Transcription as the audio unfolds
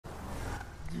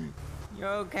You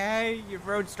okay? You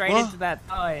rode straight What? into that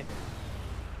sign.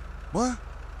 What?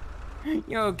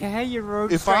 You okay? You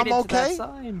rode If straight I'm into okay? that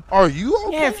sign. Are you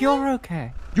okay? Yeah, if you're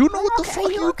okay. You know what the okay,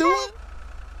 fuck you you okay? doing?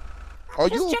 Are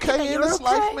Just you checking okay that in you're this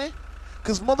life, okay. man?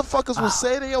 Because motherfuckers will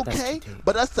say they that's okay, too deep.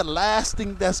 but that's the last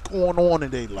thing that's going on in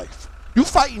their life. You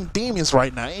fighting demons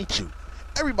right now, ain't you?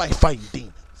 Everybody fighting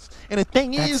demons. And the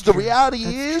thing is, the reality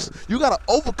is, you gotta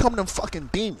overcome them fucking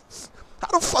demons.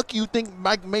 How the fuck you think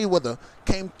Mike Mayweather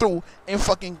came through and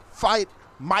fucking fight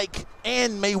Mike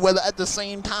and Mayweather at the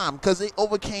same time? Because they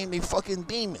overcame their fucking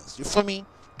demons. You feel me?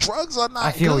 Drugs are not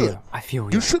I feel good. you. I feel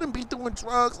you. You shouldn't be doing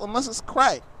drugs unless it's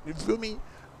crack. You feel me?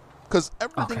 Because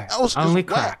everything else Only is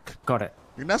crack. whack. Got it.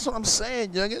 And that's what I'm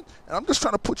saying, youngin. And I'm just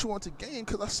trying to put you onto game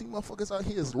because I see motherfuckers out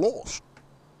here is lost.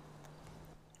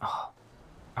 Oh,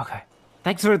 okay.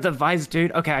 Thanks for the advice,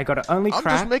 dude. Okay, I got it. Only I'm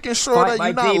crack. just making sure fight that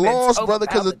you're my not demons, lost, brother,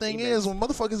 because the overpower thing demons. is, when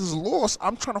motherfuckers is lost,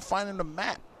 I'm trying to find in the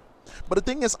map. But the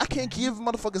thing is, I can't give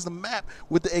motherfuckers the map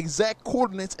with the exact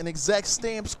coordinates and exact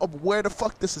stamps of where the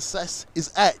fuck the success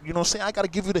is at. You know what I'm saying? I gotta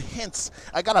give you the hints.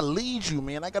 I gotta lead you,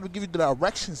 man. I gotta give you the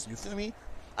directions. You feel me?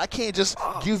 I can't just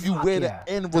give you where the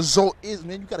end result is,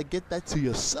 man. You gotta get that to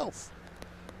yourself.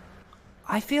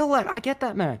 I feel like I get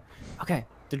that, man. Okay,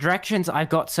 the directions I've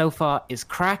got so far is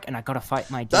crack, and I gotta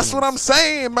fight my demons. That's what I'm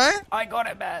saying, man. I got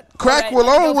it, man. Crack Okay, will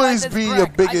I can go always find be this your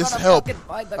crack. biggest I gotta help fucking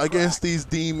find the against crack. these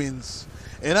demons.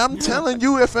 And I'm telling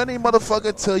you, if any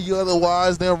motherfucker tell you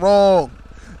otherwise, they're wrong.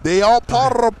 They are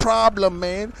part of the problem,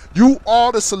 man. You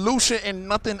are the solution and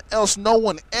nothing else. No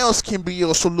one else can be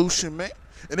your solution, man.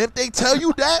 And if they tell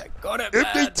you that,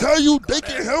 if they tell you they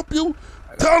can help you,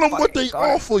 tell them what they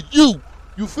offer you.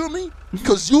 You feel me?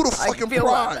 Because you the fucking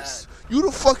prize. You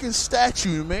the fucking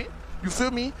statue, man. You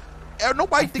feel me?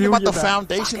 Nobody think about the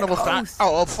foundation of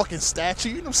a fucking statue.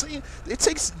 You know what I'm saying? It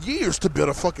takes years to build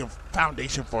a fucking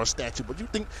foundation for a statue. But you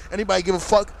think anybody give a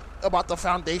fuck about the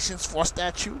foundations for a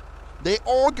statue? They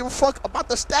all give a fuck about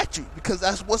the statue because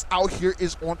that's what's out here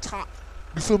is on top.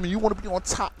 You feel me? You want to be on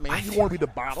top, man. You want to be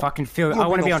the bottom. Fucking feel. I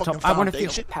want to be on top. I want to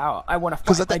feel power. I want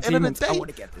to fight my demons. I want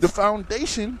to get this. The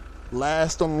foundation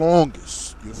lasts the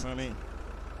longest. You feel me?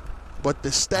 But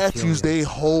the statues, they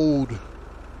hold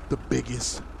the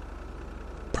biggest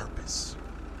purpose.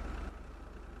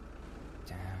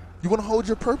 Damn. You want to hold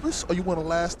your purpose, or you want to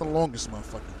last the longest,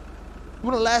 motherfucker? You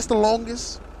want to last the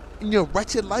longest in your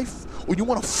wretched life, or you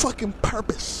want a fucking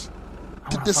purpose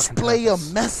to display a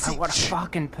message? I want a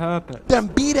fucking purpose. Then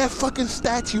be that fucking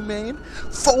statue, man.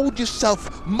 Fold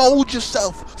yourself, mold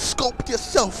yourself, sculpt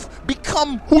yourself,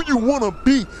 become who you want to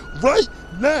be right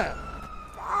now.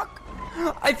 Fuck.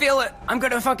 I feel it. I'm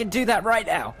gonna fucking do that right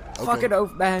now. Okay. Fucking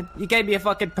oath, man. You gave me a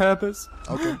fucking purpose.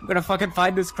 Okay. I'm gonna fucking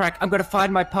find this crack. I'm gonna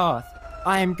find my path.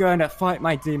 I am gonna fight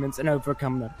my demons and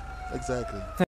overcome them. Exactly.